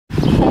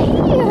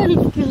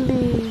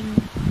älskling!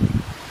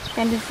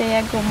 Kan du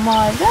säga god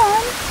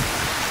morgon?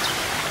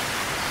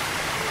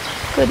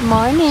 Good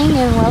morning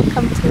and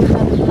welcome to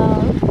another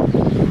vlog.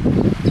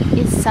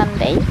 It's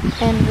Sunday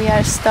and we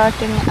are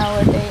starting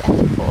our day at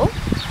the pool.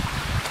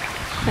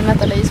 And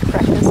Natalie is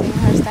practicing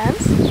her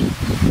stance.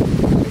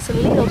 It's a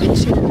little bit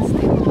chilly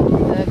still.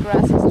 The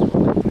grass is still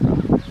wet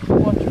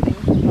from watering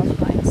last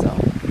night, so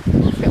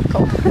I feel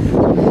cold.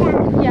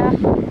 Yeah,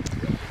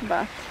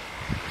 but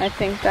I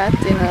think that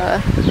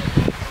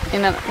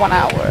in 1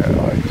 hour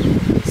or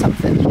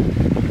something,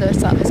 the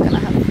sun is gonna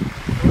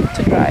have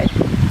to dry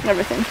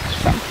everything,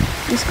 so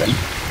it's good.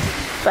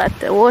 But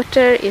the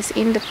water is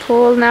in the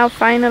pool now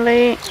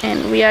finally,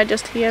 and we are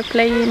just here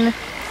playing.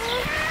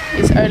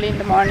 It's early in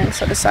the morning,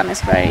 so the sun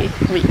is very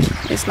weak.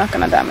 It's not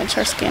gonna damage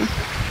our skin,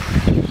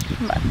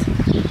 but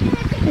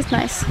it's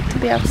nice to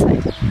be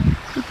outside.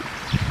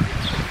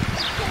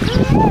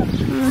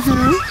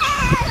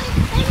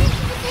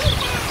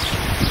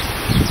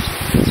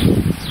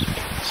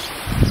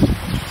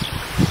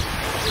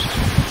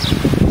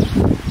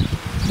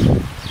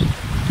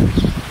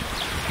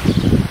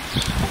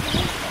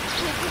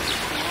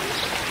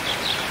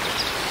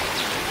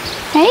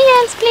 Hey,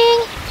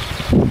 älskling!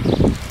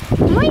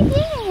 Muy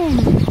bien!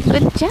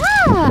 Good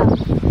job!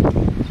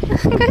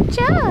 Good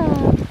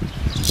job!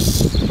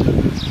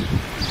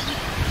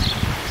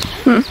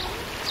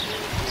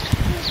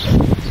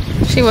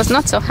 She was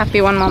not so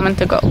happy one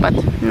moment ago, but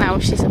now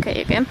she's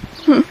okay again.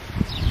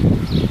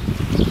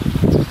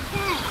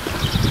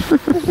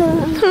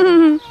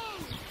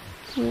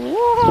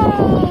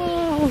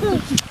 Wow!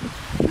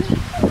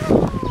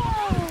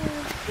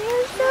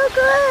 You're so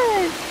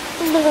good!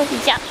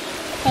 Good job!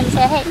 Can you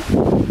say hey?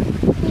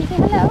 Can you say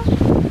hello?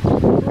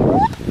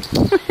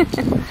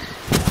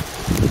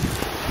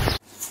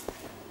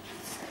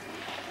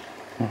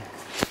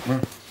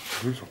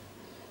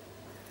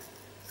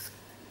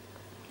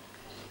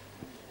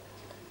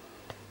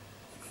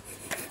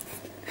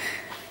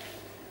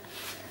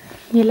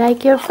 You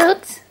like your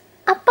fruits?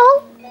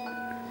 Apple?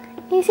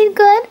 Is it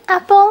good?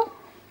 Apple?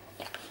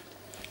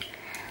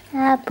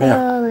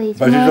 Apple is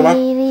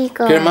very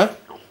good. ¿Quieres más?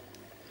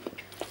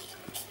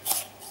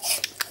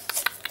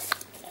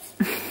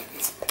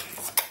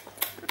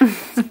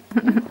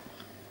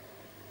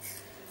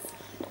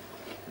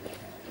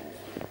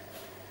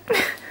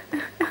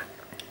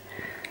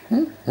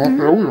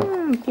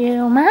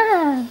 Quiero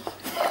más.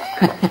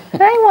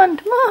 I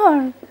want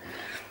more.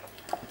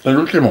 El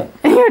último.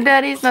 Your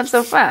daddy is not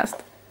so fast.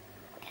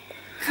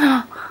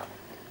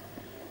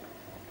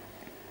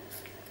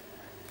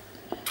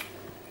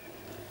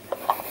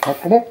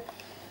 ¿Cómo?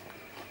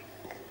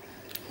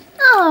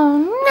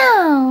 Oh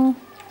no.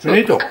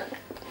 Finito.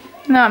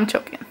 No, I'm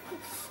choking.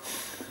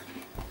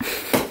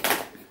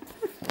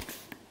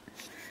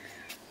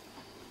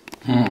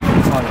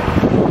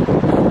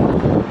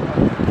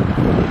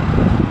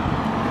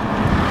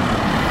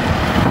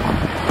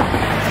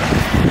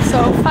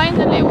 So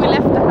finally we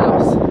left the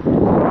house.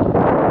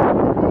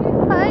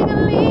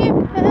 Finally!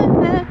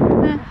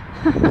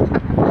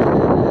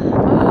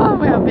 Oh,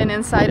 we have been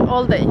inside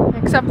all day,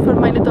 except for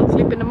my little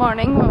clip in the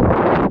morning when we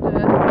went to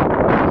the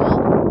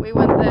pool. We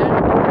went there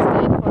and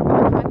stayed for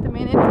about 20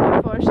 minutes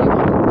before she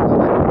wanted to go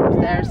back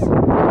upstairs.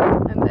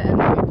 And then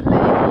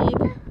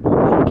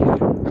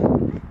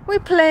we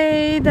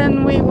played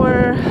and we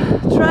were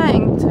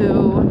trying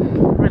to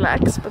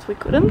relax, but we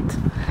couldn't.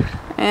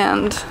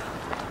 And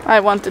I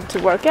wanted to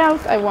work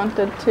out, I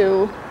wanted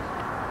to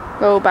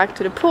go back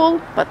to the pool,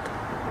 but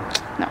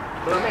no.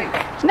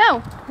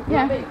 No!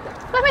 Yeah.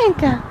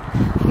 Flamenca!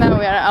 Now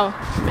we are out,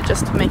 we're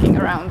just making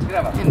a round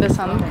in the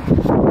sun.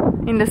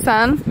 In the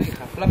sun.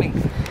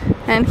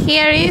 And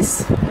here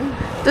is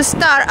the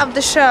star of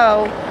the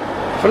show.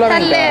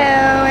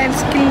 Hello,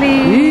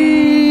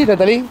 älskling!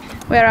 Natalie.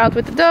 We are out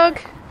with the dog.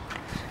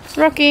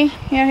 Rocky,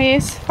 here he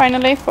is,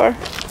 finally, for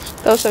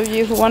those of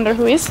you who wonder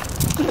who he is.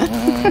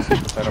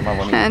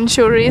 And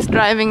Shuri is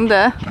driving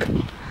the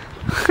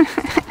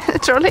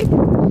trolley.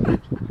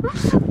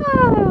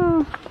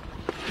 Oh.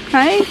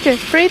 Hi, you're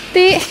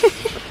pretty.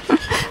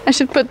 I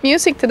should put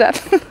music to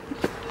that.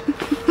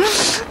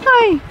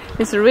 Hi.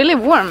 It's really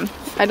warm.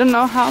 I don't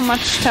know how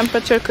much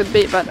temperature could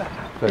be, but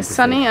it's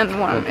sunny and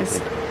warm.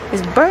 It's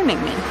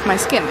burning me. My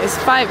skin is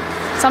 5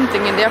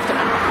 something in the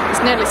afternoon.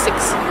 It's nearly 6.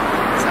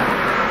 So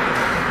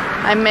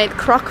I made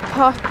crock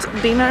pot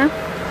dinner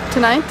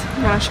tonight.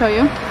 I'm gonna show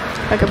you.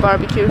 Like a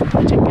barbecue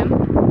chicken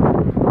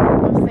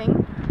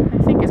thing. I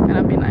think it's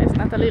gonna be nice.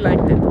 Natalie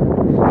liked it.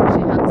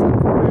 She had some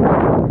for her.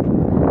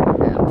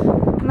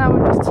 And now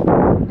we're just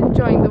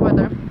enjoying the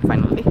weather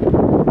finally.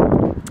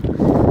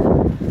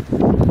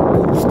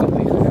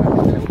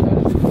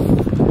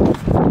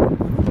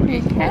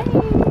 Okay.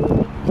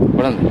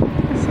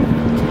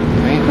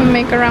 We'll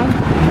make a round.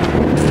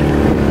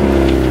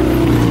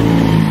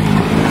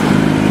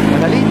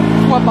 Natalie,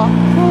 guapa.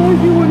 Ay,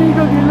 qué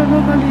bonita que es la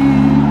Natalie.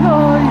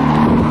 Ay.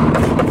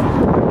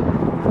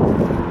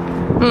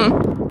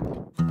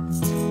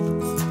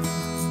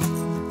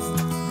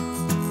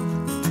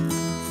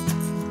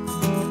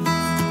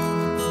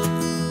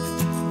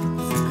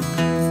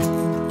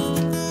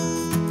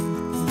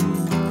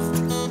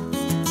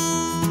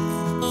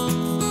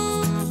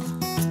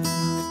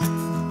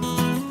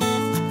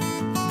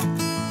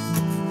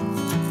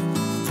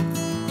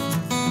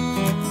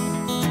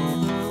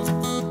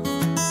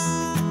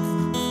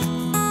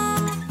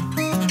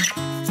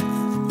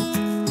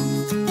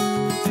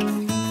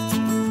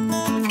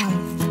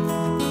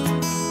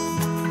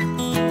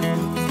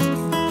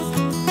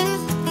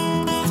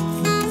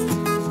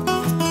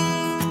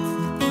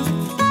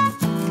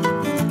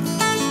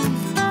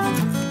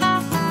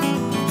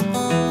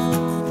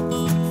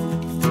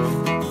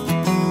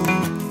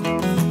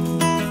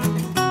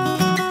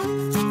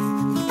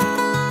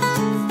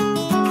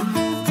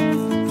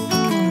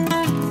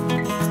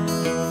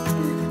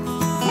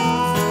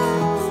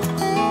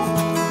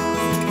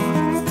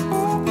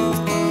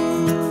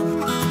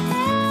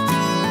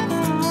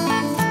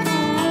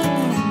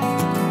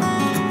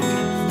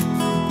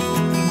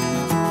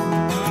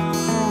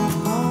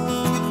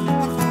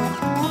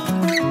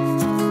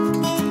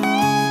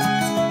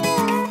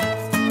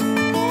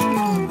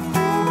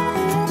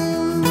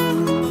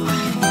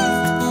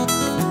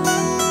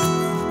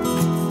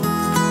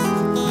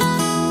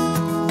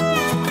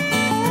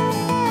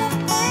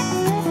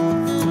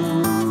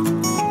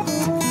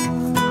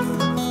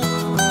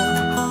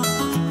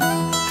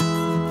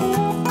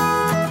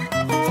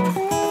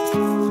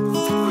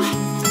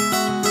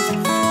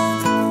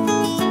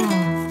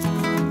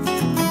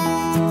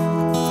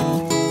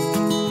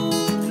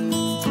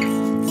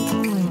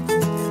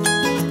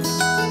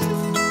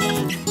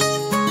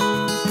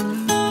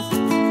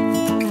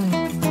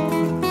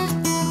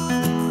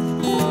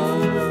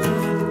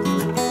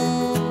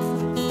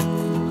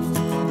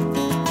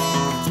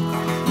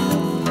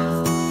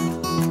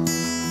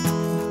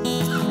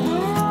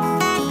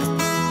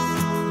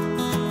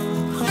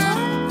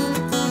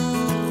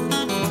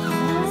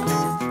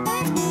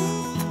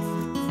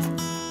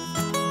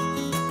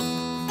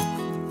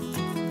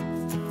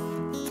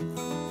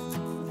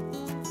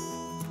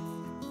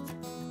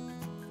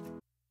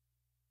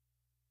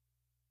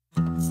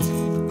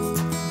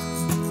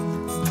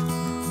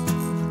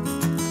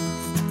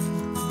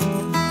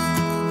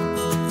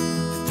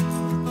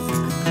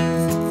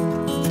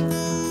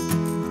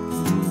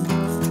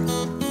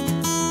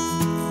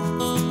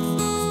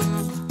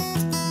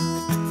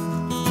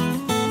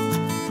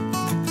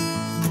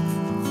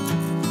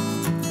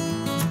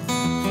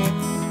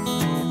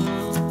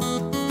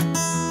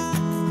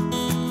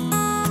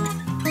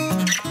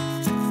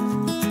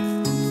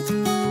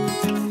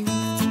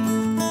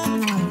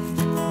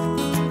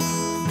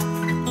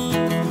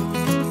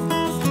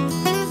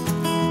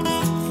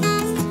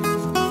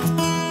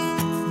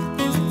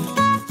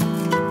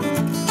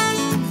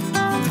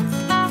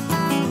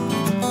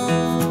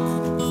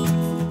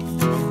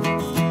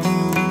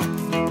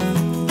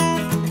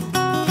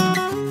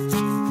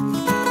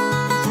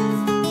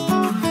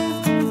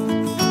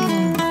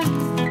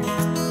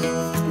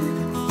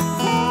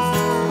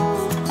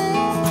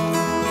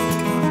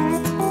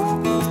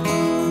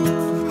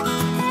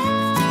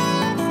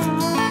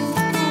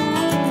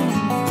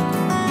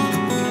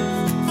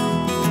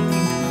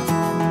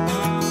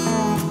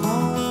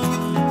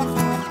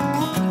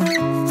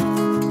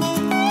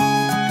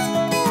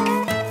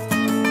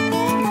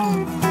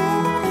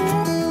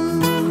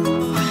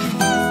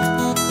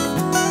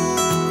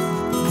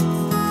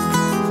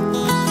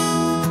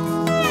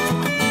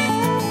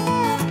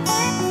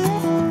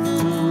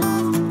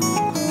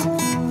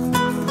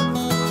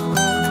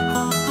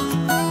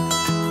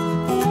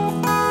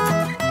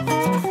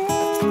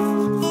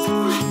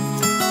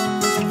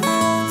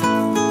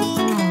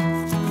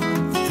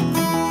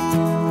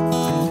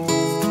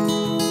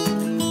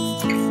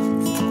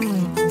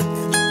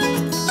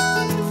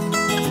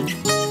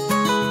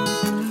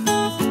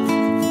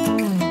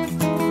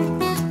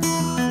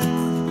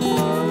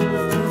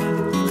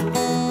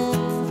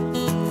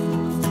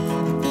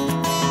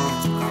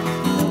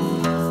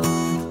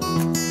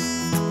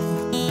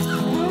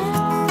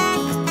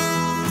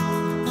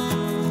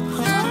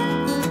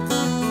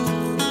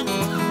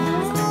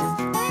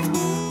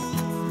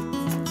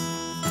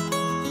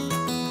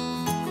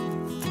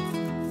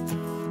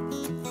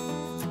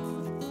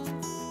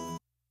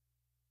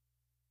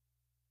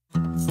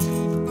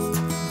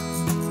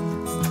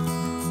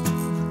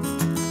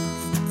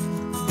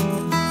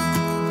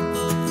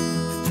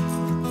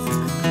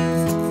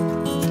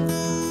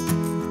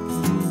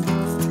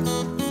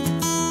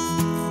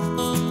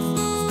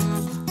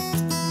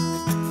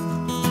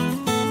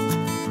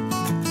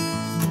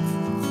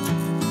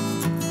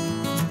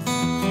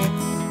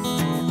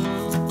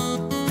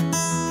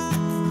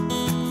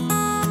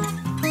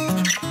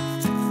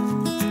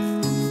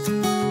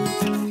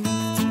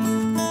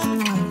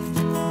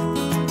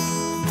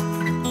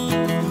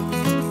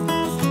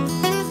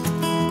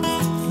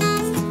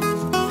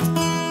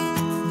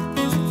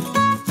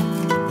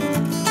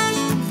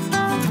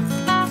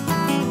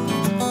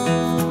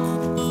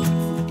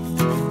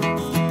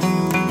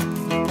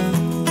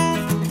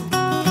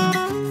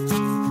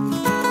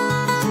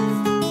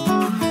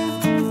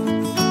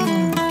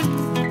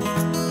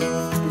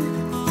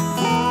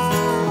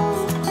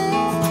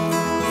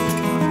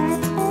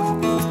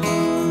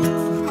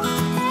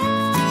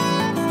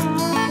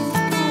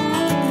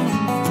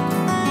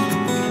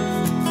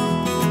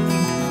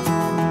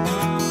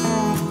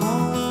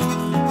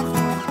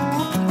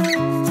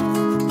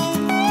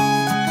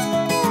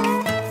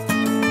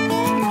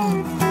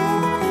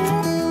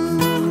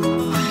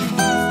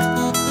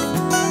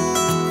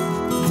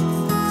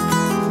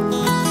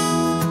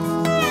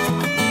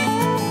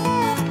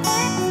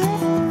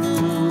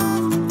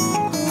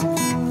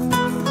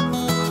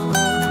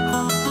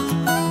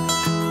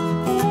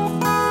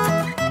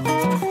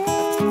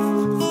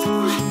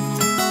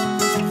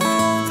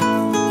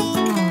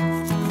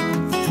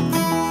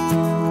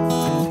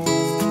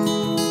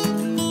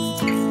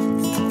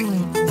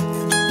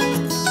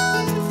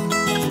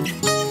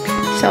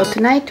 So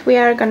tonight we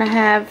are gonna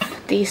have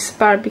this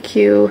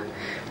barbecue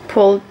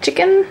pulled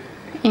chicken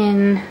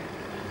in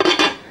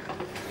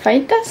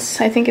faitas,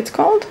 I think it's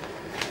called,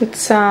 with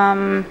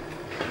some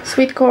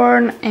sweet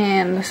corn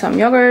and some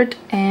yogurt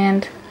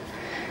and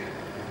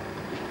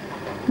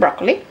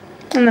broccoli.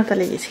 And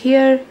Natalie is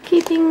here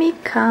keeping me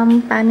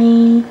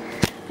company.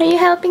 Are you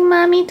helping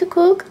mommy to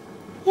cook?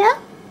 Yeah?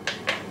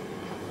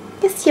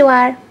 Yes you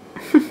are.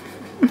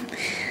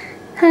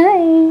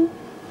 Hi.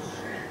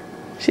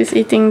 She's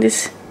eating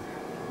this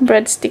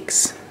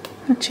breadsticks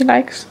that she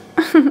likes.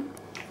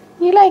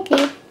 You like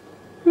it?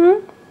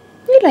 Hmm?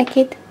 You like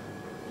it?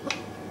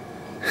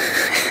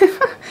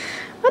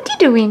 What are you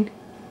doing?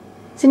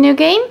 It's a new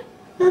game?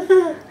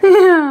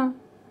 Yeah.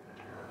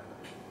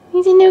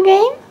 It's a new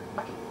game?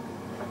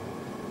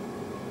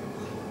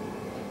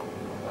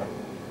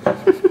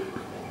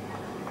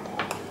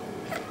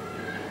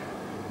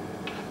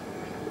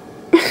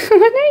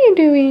 What are you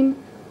doing?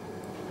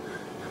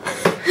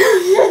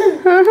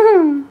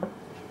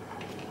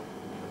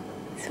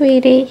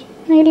 Sweetie,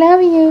 I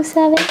love you,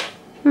 Sally.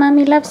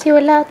 Mommy loves you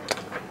a lot.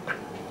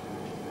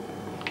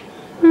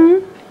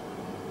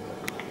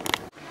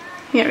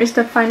 Here is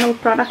the final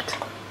product.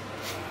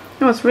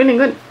 It was really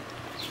good.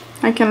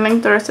 I can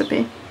link the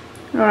recipe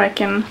or I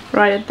can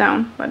write it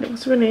down, but it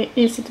was really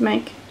easy to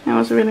make. It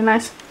was really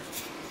nice.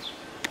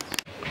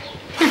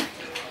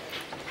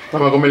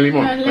 Vamos a comer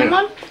limón.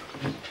 Lemon?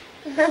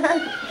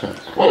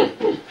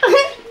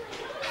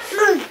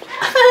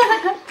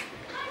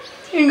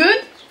 You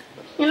good?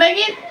 You like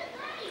it?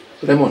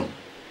 Lemon.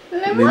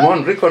 Lemon?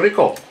 Limón, rico,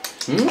 rico.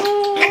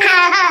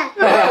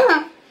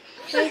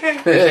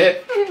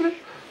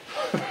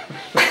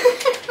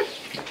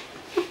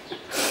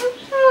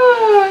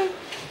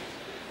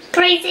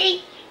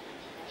 Crazy.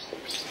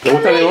 ¿Te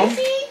gusta el limón?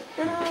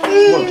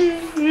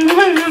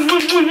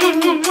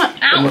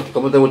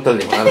 ¿Cómo te gusta el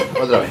limón? A ver,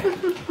 otra vez.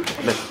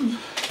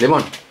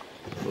 Limón.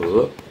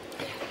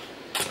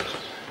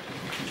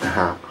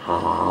 Ajá.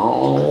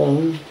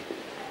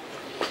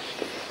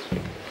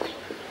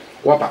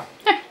 Guapa.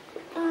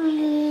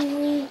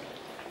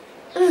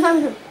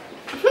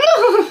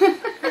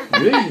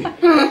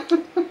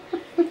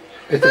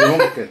 ¿Este limón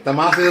qué? ¿Está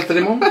más ácido este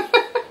limón?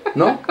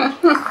 ¿No?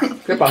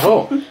 ¿Qué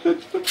pasó?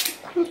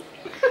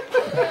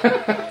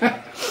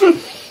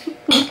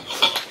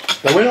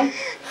 ¿Está bueno?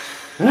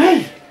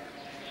 ¡Ay!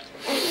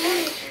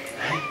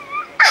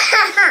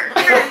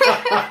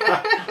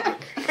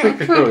 ¿Qué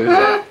es eso?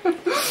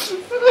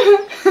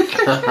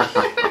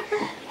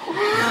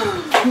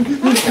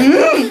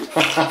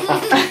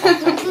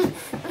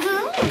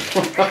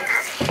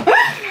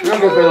 Mira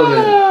qué pedo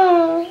de...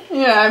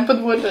 Yeah, I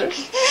put water.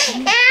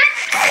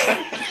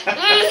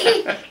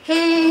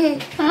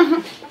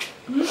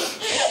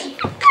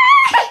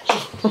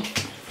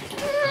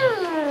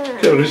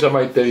 Qué risa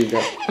más histérica.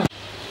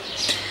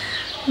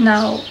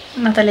 Now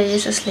Natalie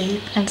is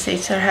asleep and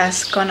Caesar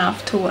has gone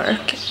off to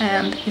work,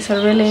 and it's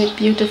a really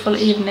beautiful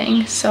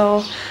evening,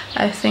 so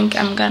I think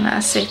I'm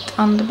gonna sit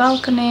on the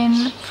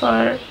balcony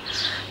for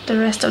the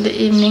rest of the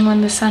evening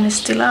when the sun is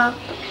still up,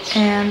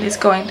 and it's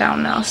going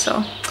down now,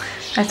 so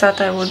I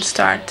thought I would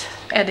start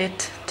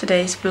edit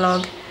today's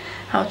vlog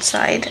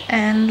outside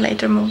and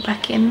later move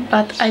back in.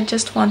 But I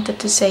just wanted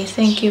to say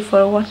thank you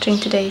for watching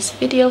today's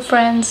video,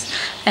 friends,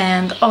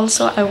 and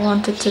also I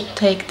wanted to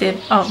take the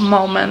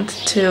moment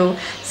to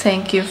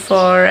thank you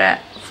for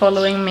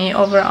following me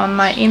over on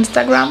my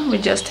Instagram. We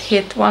just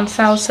hit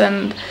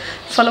 1000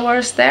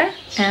 followers there,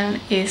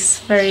 and it's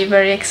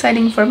very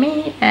exciting for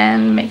me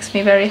and makes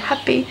me very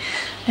happy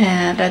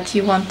that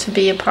you want to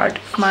be a part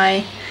of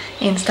my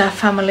Insta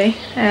family.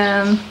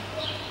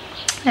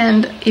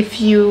 And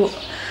if you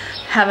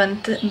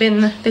haven't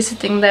been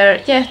visiting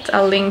there yet,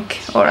 I'll link,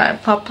 or I'll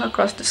pop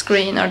across the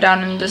screen or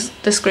down in the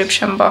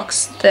description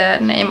box, the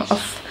name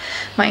of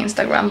my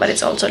Instagram, but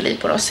it's also Lii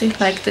Borossy,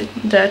 like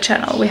the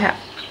channel we have.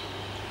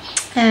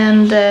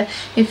 And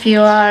if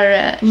you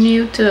are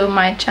new to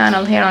my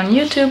channel here on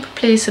YouTube,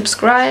 please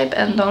subscribe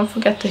and don't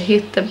forget to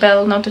hit the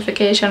bell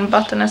notification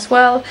button as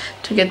well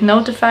to get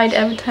notified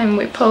every time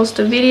we post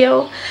a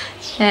video.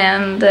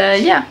 And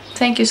yeah,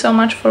 thank you so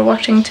much for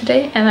watching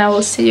today, and I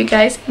will see you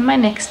guys in my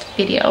next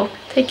video.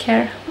 Take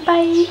care,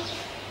 bye!